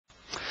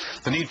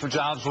The need for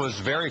jobs was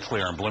very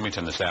clear in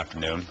Bloomington this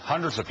afternoon.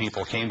 Hundreds of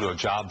people came to a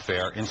job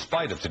fair in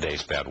spite of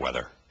today's bad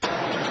weather.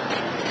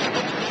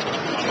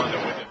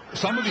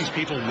 Some of these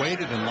people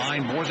waited in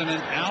line more than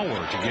an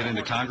hour to get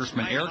into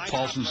Congressman Eric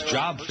Paulsen's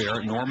job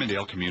fair at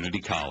Normandale Community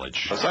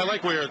College. So I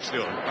like where it's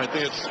going. I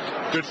think it's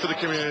good for the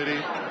community.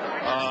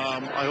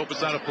 I hope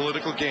it's not a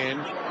political gain.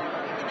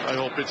 I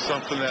hope it's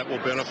something that will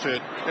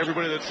benefit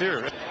everybody that's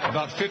here.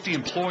 About 50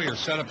 employers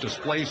set up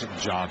displays at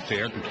the job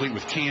fair, complete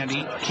with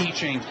candy,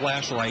 keychain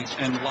flashlights,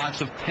 and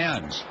lots of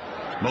pens.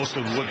 Most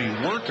of the would-be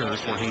workers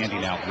were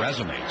handing out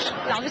resumes.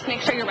 I'll just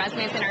make sure your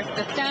resume's in our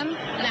system,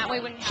 and that way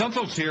when... Some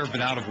folks here have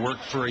been out of work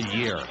for a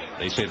year.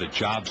 They say the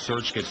job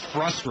search gets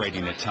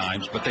frustrating at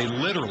times, but they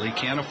literally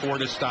can't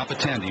afford to stop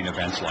attending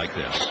events like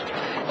this.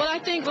 Well, I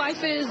think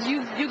life is,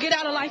 you get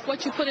out of life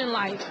what you put in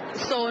life.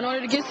 So in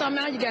order to get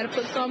something out, you got to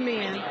put something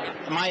in.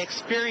 My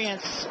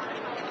experience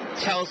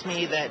tells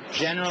me that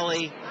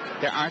generally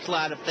there aren't a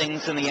lot of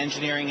things in the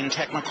engineering and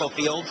technical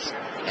fields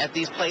at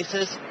these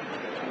places.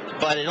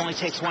 But it only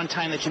takes one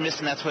time that you miss,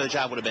 and that's where the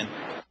job would have been.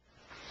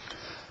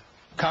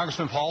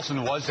 Congressman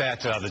Paulsen was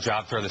at the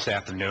job fair this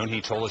afternoon.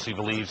 He told us he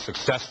believes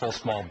successful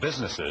small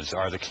businesses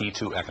are the key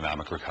to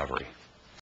economic recovery.